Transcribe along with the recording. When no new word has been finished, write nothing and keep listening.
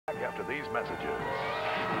after these messages.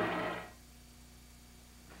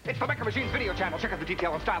 It's the Micro Machines video channel. Check out the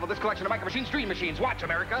detail and style of this collection of Micro Machines dream machines. Watch,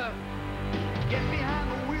 America. Get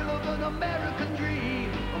behind the wheel of an American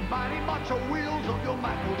dream. The mighty macho wheels of your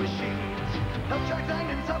Micro Machines. No tracks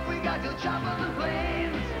hanging up, we got your choppers and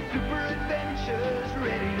planes. Super adventures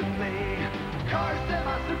ready to play. Cars,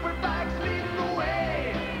 semi, super bikes leading the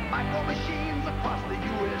way. Micro Machines across the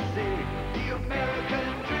USA. The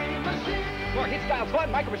American dream machine. For hit style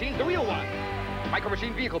fun, Micro Machines, the real one. Micro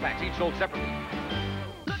Machine vehicle packs, each sold separately.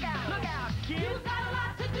 Look out, kid. You got a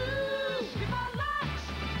lot to do before lunch.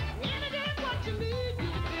 Anything what you need, you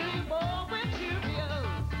can fill your bowl with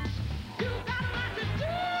Cheerios. You got a lot to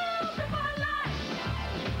do before lunch.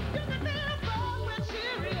 You can fill your bowl with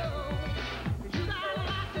Cheerios. You got a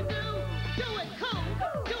lot to do. Do it cool.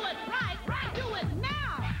 Do it right. Do it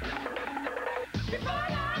now. Before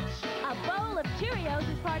lunch. A bowl of Cheerios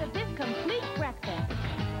is part of this complete breakfast.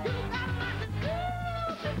 You got a lot to do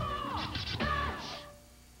before lunch.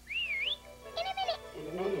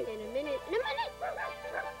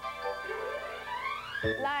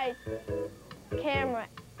 Lights, camera,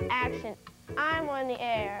 action. I'm on the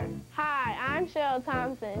air. Hi, I'm Cheryl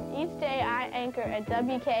Thompson. Each day I anchor at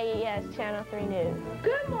WPIX Channel 3 News.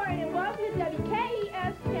 Good morning and welcome to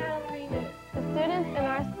WPIX Channel 3 News. The students in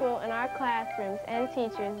our school and our classrooms and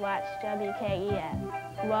teachers watch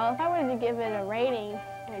WPIX. Well, if I were to give it a rating,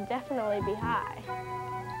 it would definitely be high.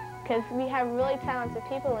 Because we have really talented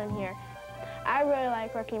people in here. I really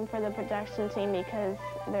like working for the production team because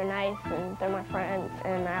they're nice and they're my friends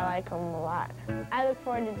and I like them a lot. I look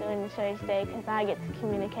forward to doing the show each day because I get to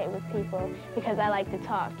communicate with people because I like to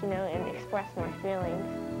talk, and express my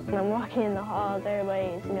feelings. And I'm walking in the halls,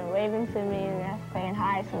 everybody's, waving to me and saying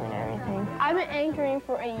hi to me and everything. I've been anchoring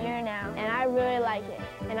for a year now and I really like it.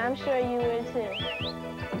 And I'm sure you would too.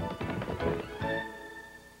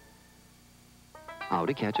 How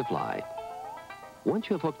to catch a fly. Once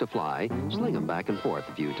you've hooked a fly, sling him back and forth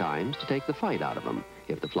a few times to take the fight out of him.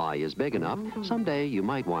 If the fly is big enough, someday you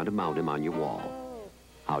might want to mount him on your wall.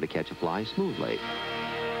 How to catch a fly smoothly.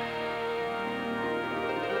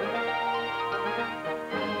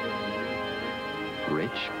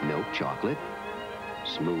 Rich milk chocolate,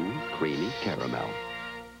 smooth, creamy caramel.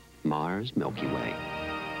 Mars Milky Way.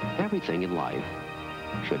 Everything in life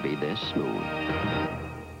should be this smooth.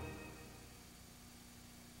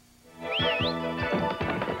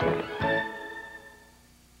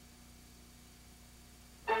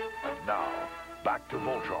 Back to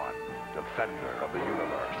Voltron, defender of the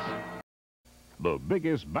universe. The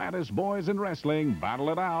biggest, baddest boys in wrestling battle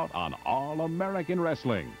it out on All-American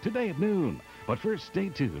Wrestling today at noon. But first, stay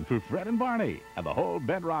tuned for Fred and Barney and the whole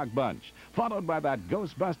Bedrock Bunch, followed by that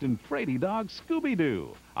ghost-busting freighty dog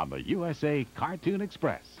Scooby-Doo on the USA Cartoon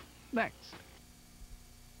Express. Next.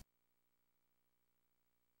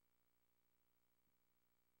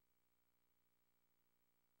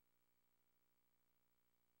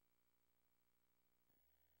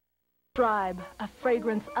 Tribe, a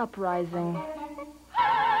fragrance uprising.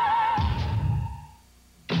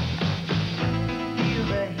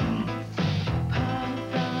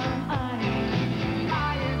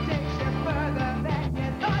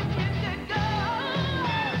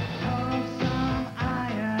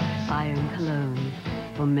 Iron cologne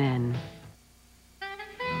for men.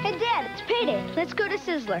 Hey, Dad, it's payday. Let's go to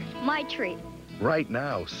Sizzler. My treat. Right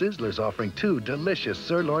now, Sizzler's offering 2 delicious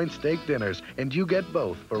sirloin steak dinners, and you get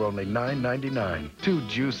both for only $9.99. 2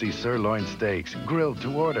 juicy sirloin steaks, grilled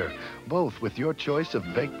to order, both with your choice of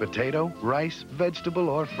baked potato, rice, vegetable,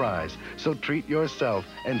 or fries. So treat yourself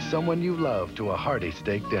and someone you love to a hearty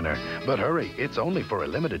steak dinner. But hurry, it's only for a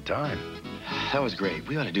limited time. That was great.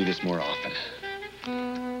 We ought to do this more often.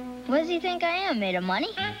 What does he think I am, made of money?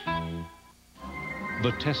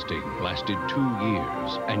 The testing lasted 2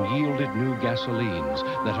 years and yielded new gasolines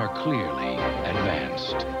that are clearly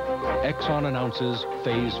advanced. Exxon announces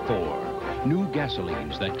Phase 4. New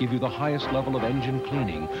gasolines that give you the highest level of engine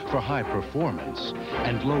cleaning for high performance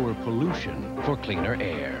and lower pollution for cleaner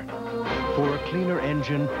air. For a cleaner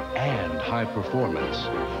engine and high performance,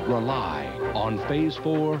 rely on Phase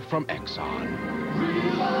 4 from Exxon.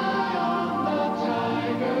 Rely on the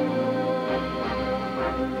Tiger.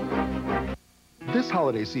 This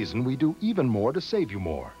holiday season, we do even more to save you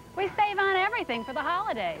more. We save on everything for the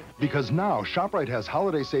holidays. Because now, ShopRite has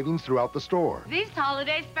holiday savings throughout the store. These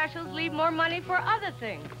holiday specials leave more money for other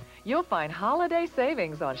things. You'll find holiday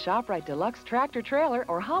savings on ShopRite Deluxe Tractor Trailer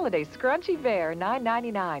or Holiday Scrunchy Bear,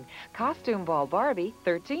 $9.99. Costume Ball Barbie,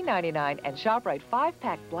 $13.99. And ShopRite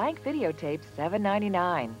 5-pack blank videotape,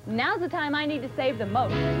 $7.99. Now's the time I need to save the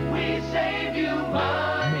most. We save you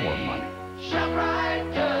money. More money.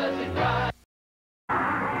 ShopRite does it.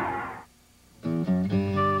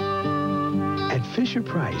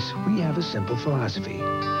 Fisher-Price, we have a simple philosophy.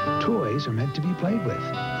 Toys are meant to be played with.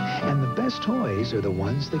 And the best toys are the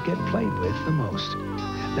ones that get played with the most.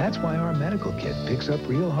 That's why our medical kit picks up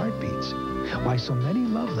real heartbeats. Why so many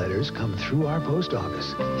love letters come through our post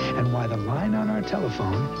office. And why the line on our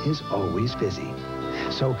telephone is always busy.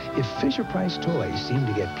 So if Fisher-Price toys seem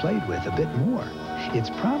to get played with a bit more, it's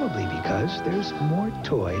probably because there's more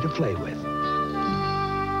toy to play with.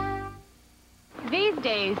 These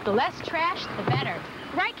days, the less trash, the better.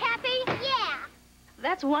 Right, Kathy? Yeah.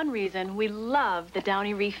 That's one reason we love the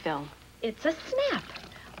Downy refill. It's a snap.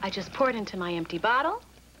 I just pour it into my empty bottle,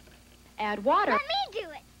 add water. Let me do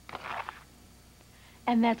it.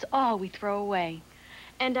 And that's all we throw away.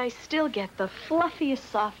 And I still get the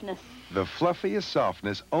fluffiest softness. The fluffiest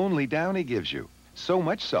softness only Downy gives you. So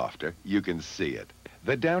much softer, you can see it.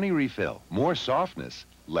 The Downy refill. More softness,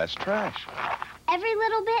 less trash. Every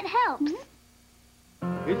little bit helps.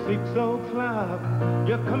 It's 6 o'clock.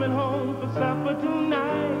 You're coming home for supper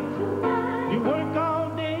tonight. You work all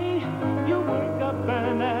day. You work up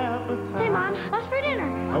an appetite. Hey, Mom, what's for dinner?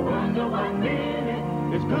 I wonder what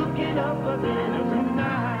minute is cooking up for dinner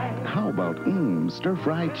tonight. How about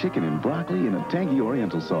stir-fried chicken and broccoli in a tangy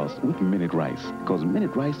oriental sauce with minute rice? Because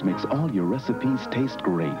minute rice makes all your recipes taste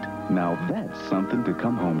great. Now that's something to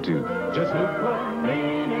come home to. Just look for a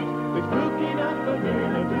minute. It's cooking up for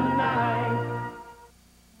dinner tonight.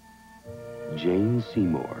 Jane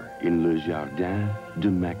Seymour in Le Jardin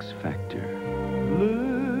de Max Factor.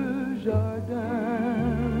 Le Jardin.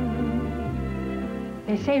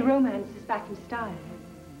 They say romance is back in style.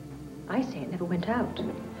 I say it never went out.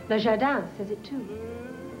 Le Jardin says it too.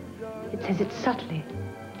 It says it subtly.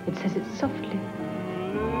 It says it softly.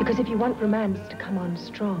 Because if you want romance to come on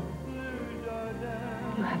strong,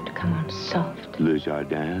 you have to come on soft. Le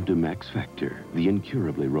Jardin de Max Factor, the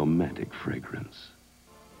incurably romantic fragrance.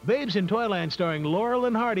 Babes in Toyland starring Laurel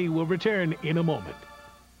and Hardy will return in a moment.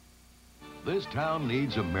 This town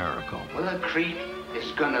needs a miracle. Willow Creek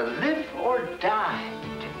is gonna live or die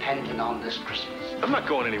depending on this Christmas. I'm not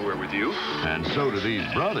going anywhere with you. And so do these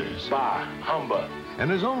brothers. Bah, humbug. And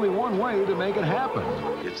there's only one way to make it happen.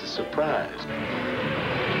 It's a surprise.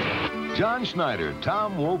 John Schneider,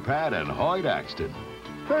 Tom Wopat, and Hoyt Axton.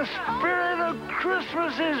 The spirit of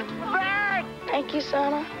Christmas is back! Thank you,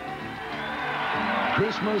 Santa.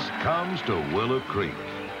 Christmas comes to Willow Creek.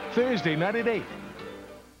 Thursday night at 8.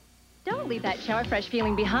 Don't leave that shower fresh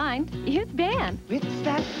feeling behind. It's banned. It's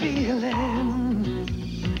that feeling.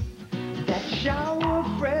 That shower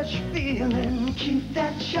fresh feeling. Keep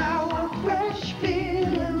that shower fresh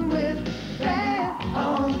feeling with that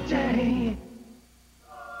all day.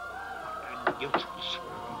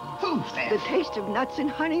 Who's that? The taste of nuts and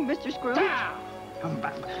honey, Mr. Scrooge. Come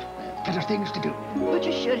back. Better things to do. But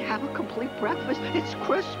you should have a complete breakfast. It's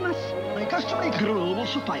Christmas. My customary gruel will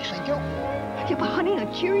suffice, thank you. Yeah, but Honey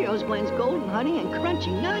Nut Cheerios blends golden honey and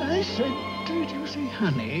crunchy nuts. I said, did you say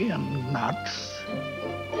honey and nuts?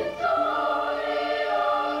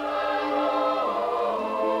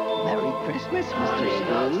 Merry Christmas, Mr.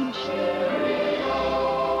 Scrooge.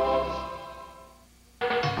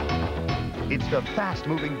 It's the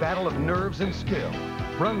fast-moving battle of nerves and skill.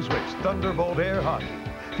 Brunswick's Thunderbolt Air Hockey,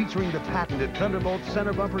 featuring the patented Thunderbolt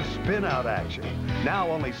center bumper spin-out action.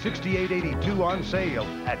 Now only $68.82 on sale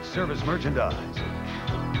at Service Merchandise.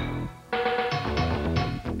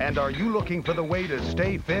 And are you looking for the way to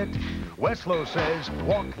stay fit? Weslow says,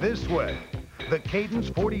 walk this way. The Cadence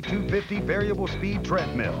 4250 variable speed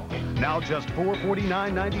treadmill. Now just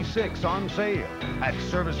 $449.96 on sale at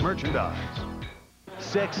Service Merchandise.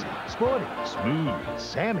 Sexy, sporty, smooth,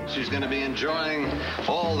 Sammy. She's going to be enjoying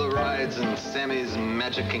all the rides in Sammy's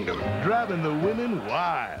Magic Kingdom. Driving the women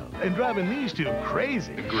wild and driving these two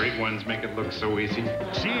crazy. The great ones make it look so easy.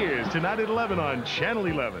 Cheers, tonight at 11 on Channel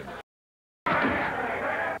 11.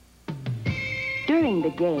 During the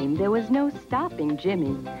game, there was no stopping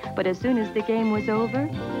Jimmy. But as soon as the game was over,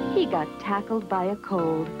 he got tackled by a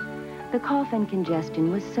cold. The cough and congestion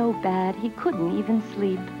was so bad he couldn't even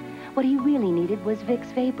sleep. What he really needed was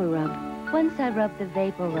Vicks Vapor Rub. Once I rubbed the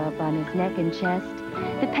Vapor Rub on his neck and chest,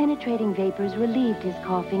 the penetrating vapors relieved his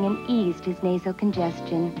coughing and eased his nasal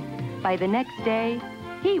congestion. By the next day,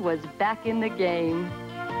 he was back in the game.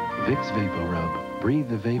 Vicks Vapor Rub. Breathe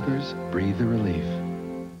the vapors, breathe the relief.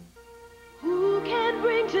 Who can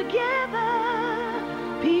bring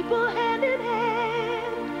together people hand in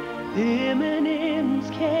hand? M&M's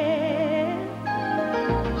can.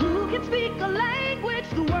 Who can speak a language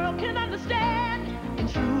the world can understand? In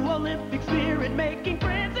true Olympic spirit, making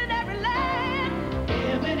friends in every land.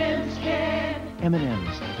 M&M's can.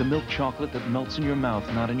 M&M's, the milk chocolate that melts in your mouth,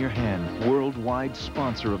 not in your hand. Worldwide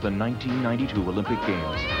sponsor of the 1992 Olympic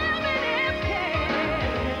Games.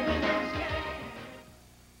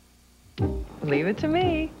 Leave it to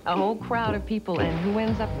me. A whole crowd of people, and who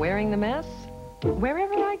ends up wearing the mess?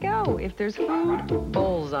 Wherever I go, if there's food,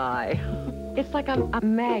 bullseye. It's like I'm a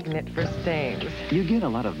magnet for stains. You get a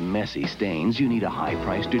lot of messy stains, you need a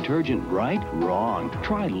high-priced detergent, right? Wrong.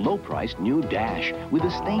 Try low-priced new Dash with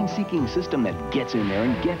a stain-seeking system that gets in there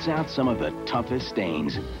and gets out some of the toughest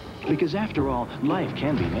stains. Because after all, life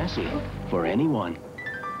can be messy for anyone.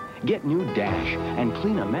 Get new Dash and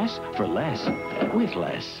clean a mess for less, with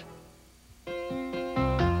less.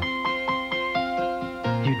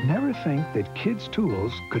 You'd never think that kids'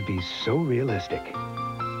 tools could be so realistic.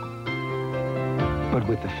 But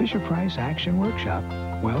with the Fisher-Price Action Workshop,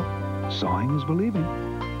 well, sawing is believing.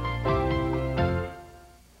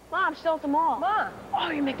 Mom, still at the mall. Mom! Oh,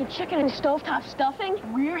 you're making chicken and stovetop stuffing?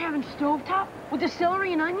 We're having stovetop with the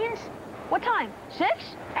celery and onions? What time? 6?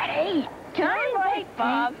 At 8. Can I invite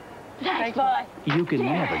Bob? Thanks, Bob. You can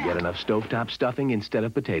never get enough stovetop stuffing instead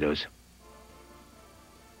of potatoes.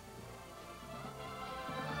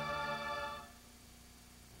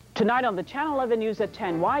 Tonight on the Channel 11 News at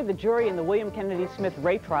 10, why the jury in the William Kennedy Smith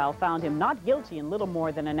rape trial found him not guilty in little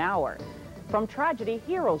more than an hour. From tragedy,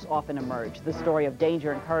 heroes often emerge. The story of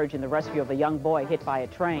danger and courage in the rescue of a young boy hit by a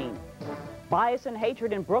train. Bias and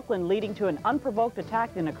hatred in Brooklyn leading to an unprovoked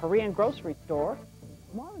attack in a Korean grocery store.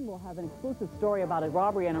 Marvin will have an exclusive story about a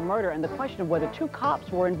robbery and a murder and the question of whether 2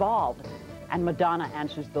 cops were involved. And Madonna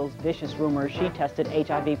answers those vicious rumors she tested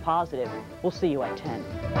HIV positive. We'll see you at 10.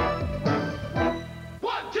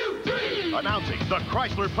 Announcing the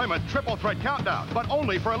Chrysler Plymouth Triple Threat Countdown, but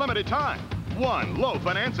only for a limited time. 1, low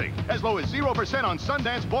financing, as low as 0% on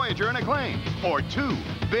Sundance, Voyager, and Acclaim. Or 2,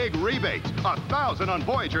 big rebates, $1,000 on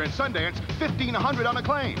Voyager and Sundance, $1,500 on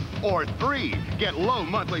Acclaim. Or 3, get low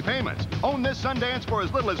monthly payments. Own this Sundance for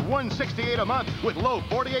as little as $168 a month with low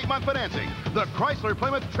 48-month financing. The Chrysler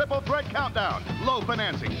Plymouth Triple Threat Countdown. Low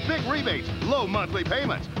financing, big rebates, low monthly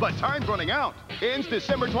payments. But time's running out. Ends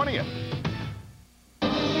December 20th.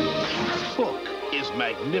 Hook is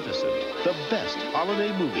magnificent. The best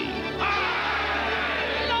holiday movie.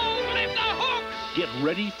 Don't leave the hook! Get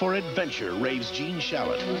ready for adventure, raves Gene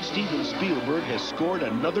Shalit. Steven Spielberg has scored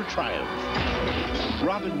another triumph.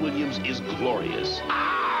 Robin Williams is glorious.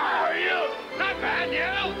 Are you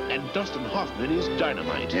Nathaniel? And Dustin Hoffman is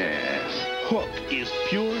dynamite. Yes. Hook is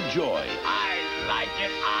pure joy. I like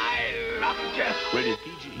it. I love it. Rated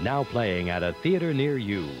PG. Now playing at a theater near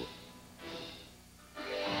you.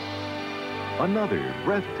 Another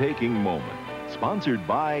breathtaking moment, sponsored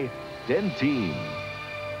by Dentyne.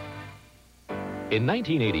 In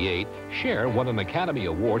 1988, Cher won an Academy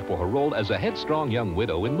Award for her role as a headstrong young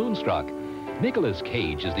widow in Moonstruck. Nicolas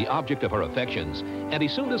Cage is the object of her affections, and he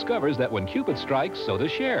soon discovers that when Cupid strikes, so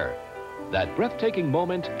does Cher. That breathtaking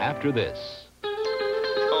moment after this.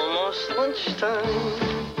 Almost lunchtime.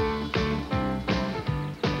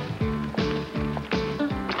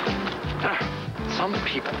 Some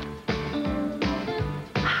people.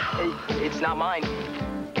 It's not mine.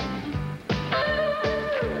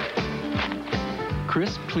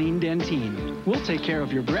 Crisp, clean Dentyne. We'll take care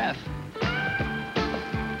of your breath.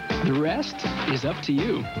 The rest is up to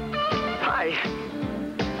you. Hi.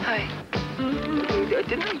 Hi.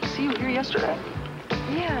 Didn't I see you here yesterday?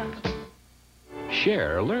 Yeah.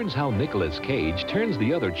 Cher learns how Nicolas Cage turns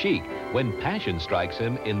the other cheek when passion strikes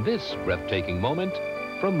him in this breathtaking moment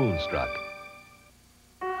from Moonstruck.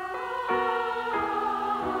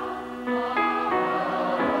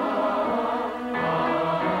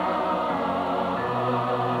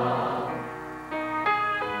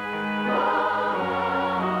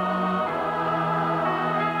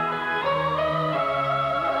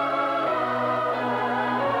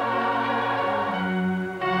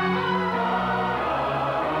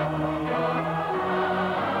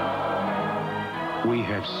 We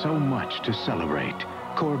have so much to celebrate.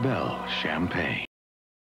 Corbel Champagne.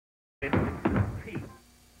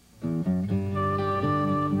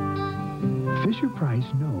 Fisher-Price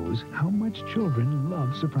knows how much children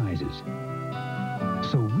love surprises.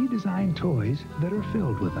 So we design toys that are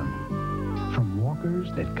filled with them. From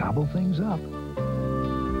walkers that gobble things up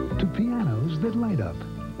to pianos that light up.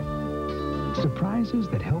 Surprises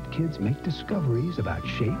that help kids make discoveries about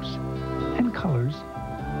shapes and colors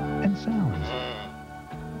and sounds.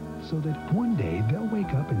 So that one day they'll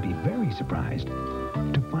wake up and be very surprised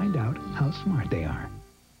to find out how smart they are.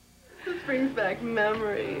 This brings back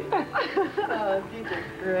memories. Oh, these are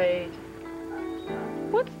great.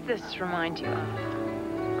 What's this remind you of?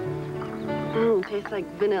 Tastes like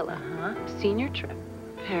vanilla, huh? Senior trip.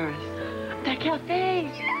 Paris. That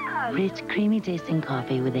cafe. Yeah. Rich, creamy tasting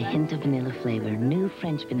coffee with a hint of vanilla flavor. New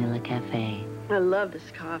French Vanilla Cafe. I love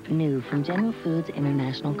this coffee. New from General Foods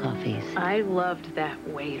International Coffees. I loved that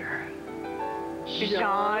waiter.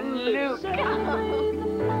 Jean-Luc.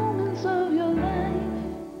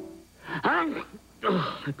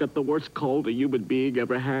 I've got the worst cold a human being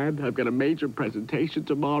ever had. I've got a major presentation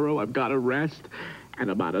tomorrow. I've got to rest. And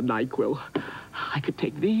I'm out of NyQuil. I could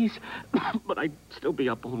take these, but I'd still be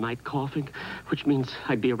up all night coughing, which means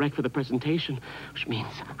I'd be a wreck for the presentation, which means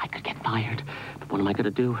I could get fired. But what am I going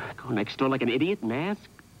to do? Go next door like an idiot and ask?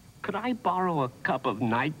 Could I borrow a cup of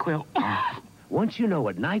NyQuil? Once you know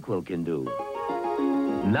what NyQuil can do,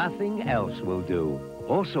 nothing else will do.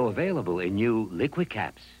 Also available in new liquid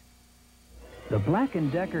caps. The Black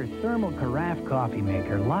 & Decker Thermal Carafe Coffee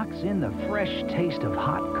Maker locks in the fresh taste of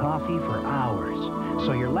hot coffee for hours,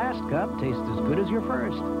 so your last cup tastes as good as your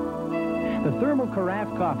first. The Thermal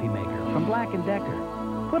Carafe Coffee Maker from Black &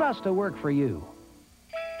 Decker. Put us to work for you.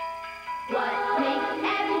 What makes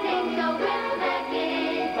everything so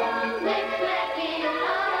Ritz-Mackin? Ritz-Mackin,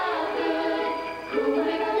 all good. Who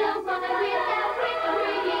makes the one without Ritz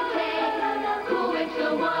taste? Who makes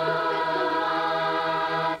the one?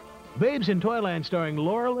 Babes in Toyland starring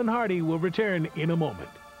Laurel and Hardy will return in a moment.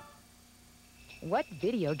 What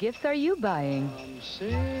video gifts are you buying?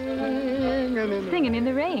 Singing in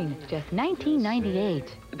the Rain, just $19.98.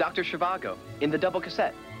 Dr. Zhivago, in the double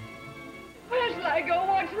cassette. Where shall I go?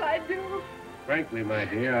 What shall I do? Frankly, my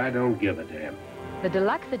dear, I don't give a damn. The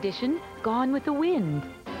deluxe edition, Gone with the Wind.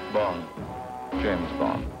 Bond. James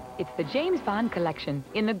Bond. It's the James Bond collection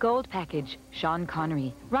in the gold package. Sean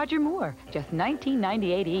Connery, Roger Moore, just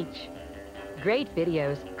 $19.98 each. Great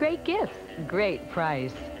videos, great gifts, great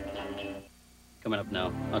price. Coming up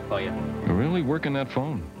now. I'll call you. You're really working that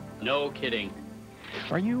phone. No kidding.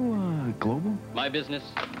 Are you, global? My business,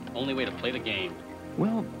 only way to play the game.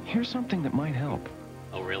 Well, here's something that might help.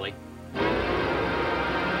 Oh, really?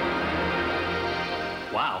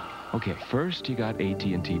 Wow. Okay, first you got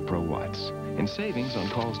AT&T Pro Watts. And savings on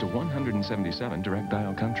calls to 177 direct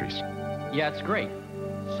dial countries. Yeah, it's great.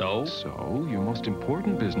 So? So, your most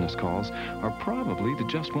important business calls are probably to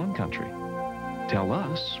just one country. Tell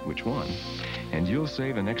us which one, and you'll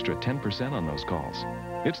save an extra 10% on those calls.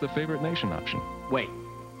 It's the favorite nation option. Wait,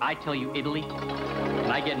 I tell you Italy,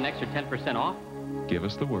 and I get an extra 10% off? Give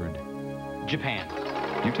us the word. Japan.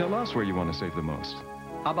 You tell us where you want to save the most.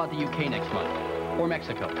 How about the UK next month? Or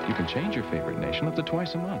Mexico? You can change your favorite nation up to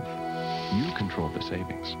twice a month. You control the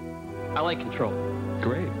savings. I like control.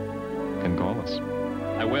 Great. Then call us.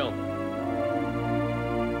 I will.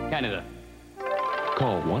 Canada.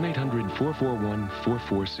 Call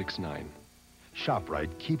 1-800-441-4469.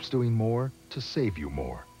 ShopRite keeps doing more to save you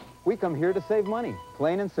more. We come here to save money,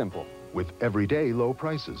 plain and simple. With everyday low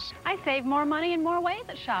prices. I save more money in more ways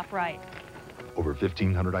at ShopRite. Over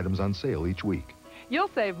 1,500 items on sale each week. You'll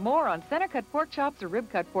save more on center-cut pork chops or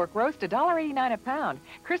rib-cut pork roast, $1.89 a pound.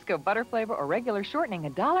 Crisco butter flavor or regular shortening,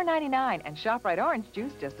 $1.99. And ShopRite orange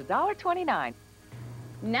juice, just $1.29.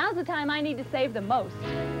 Now's the time I need to save the most.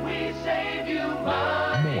 We save you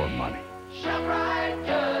money. More money. ShopRite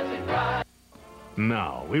does it right.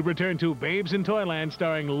 Now, we return to Babes in Toyland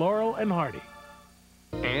starring Laurel and Hardy.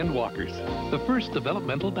 And Walkers, the first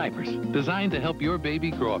developmental diapers designed to help your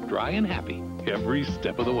baby grow up dry and happy every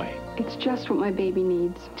step of the way. It's just what my baby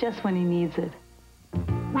needs. Just when he needs it.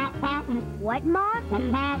 What, Mom?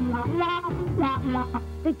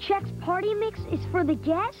 The Chex Party Mix is for the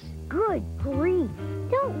guests? Good grief.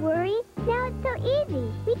 Don't worry. Now it's so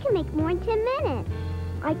easy. We can make more in 10 minutes.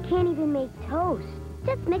 I can't even make toast.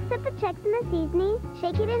 Just mix up the Chex and the seasoning,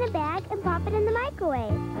 shake it in a bag, and pop it in the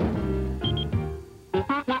microwave.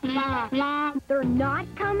 They're not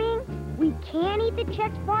coming? We can't eat the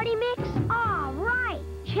Chex Party Mix? All right.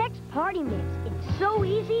 Chex Party Mix. It's so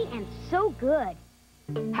easy and so good.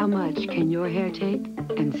 How much can your hair take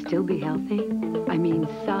and still be healthy? I mean,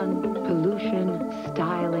 sun, pollution,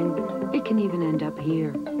 styling. It can even end up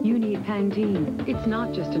here. You need Pantene. It's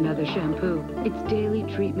not just another shampoo. It's daily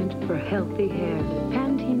treatment for healthy hair.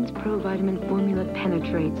 Pantene's Pro Vitamin formula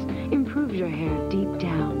penetrates, improves your hair deep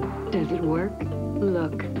down. Does it work?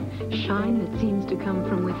 Look, shine that seems to come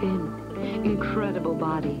from within. Incredible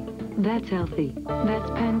body. That's healthy. That's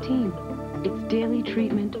Pantene. It's daily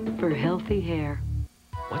treatment for healthy hair.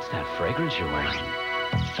 What's that fragrance you're wearing?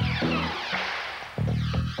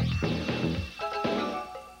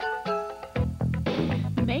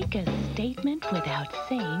 Make a statement without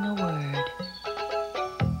saying a word.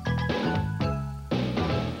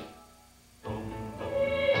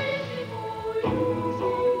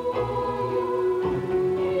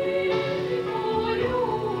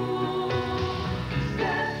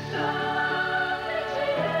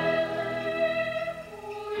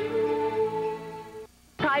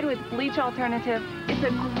 its bleach alternative. It's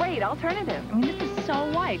a great alternative. I mean, this is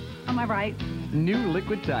so white. Am I right? New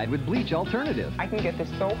Liquid Tide with bleach alternative. I can get this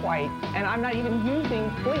so white, and I'm not even using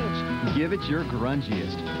bleach. Give it your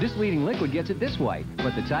grungiest. This leading liquid gets it this white,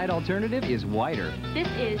 but the Tide alternative is whiter. This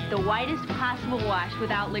is the whitest possible wash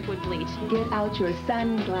without liquid bleach. Get out your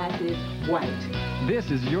sunglasses white.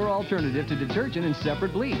 This is your alternative to detergent and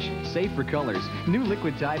separate bleach. Safe for colors. New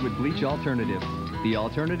Liquid Tide with bleach alternative. The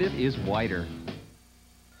alternative is whiter.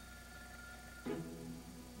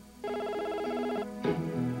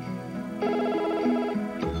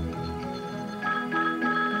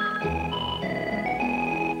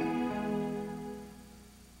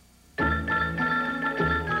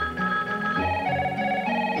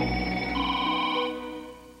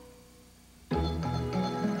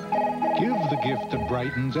 Give the gift that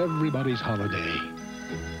brightens everybody's holiday.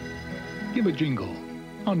 Give a jingle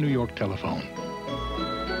on New York Telephone.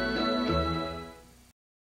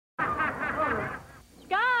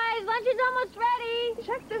 Guys, lunch is almost ready.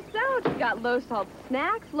 Check this out. You got low-salt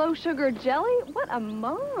snacks, low-sugar jelly. What a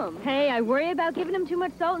mom. Hey, I worry about giving him too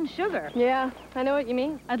much salt and sugar. Yeah, I know what you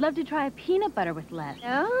mean. I'd love to try a peanut butter with less.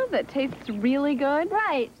 Yeah, that tastes really good.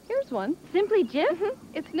 Right. Here's one. Simply Jif?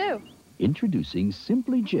 It's new. Introducing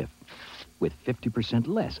Simply Jif, with 50%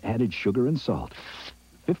 less added sugar and salt.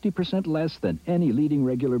 50% less than any leading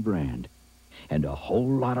regular brand. And a whole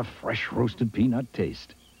lot of fresh roasted peanut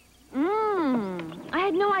taste. I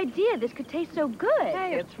had no idea this could taste so good.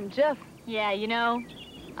 Hey, it's from Jif. Yeah, you know,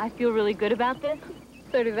 I feel really good about this.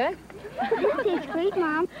 So do they. This tastes great,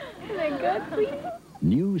 Mom. Isn't that good, please?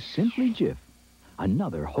 New Simply Jif,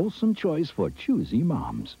 another wholesome choice for choosy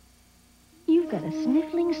moms. You've got a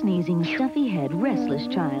sniffling, sneezing, stuffy head, restless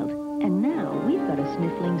child. And now we've got a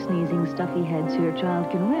sniffling, sneezing, stuffy head so your child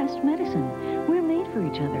can rest medicine. We're made for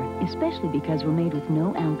each other, especially because we're made with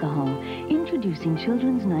no alcohol. Introducing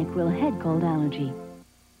Children's NyQuil Head Cold Allergy.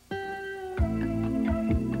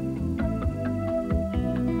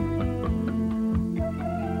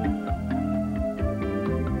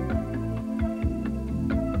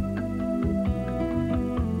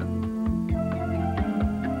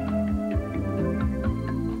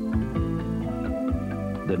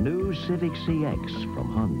 The new Civic CX from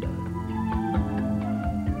Honda.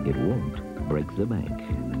 It won't break the bank.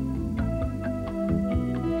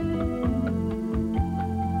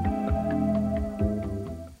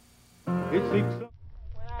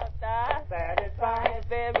 Satisfied,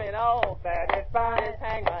 baby, no. Satisfied,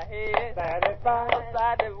 hang my head. Satisfied,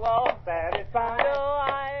 outside the wall. Satisfied.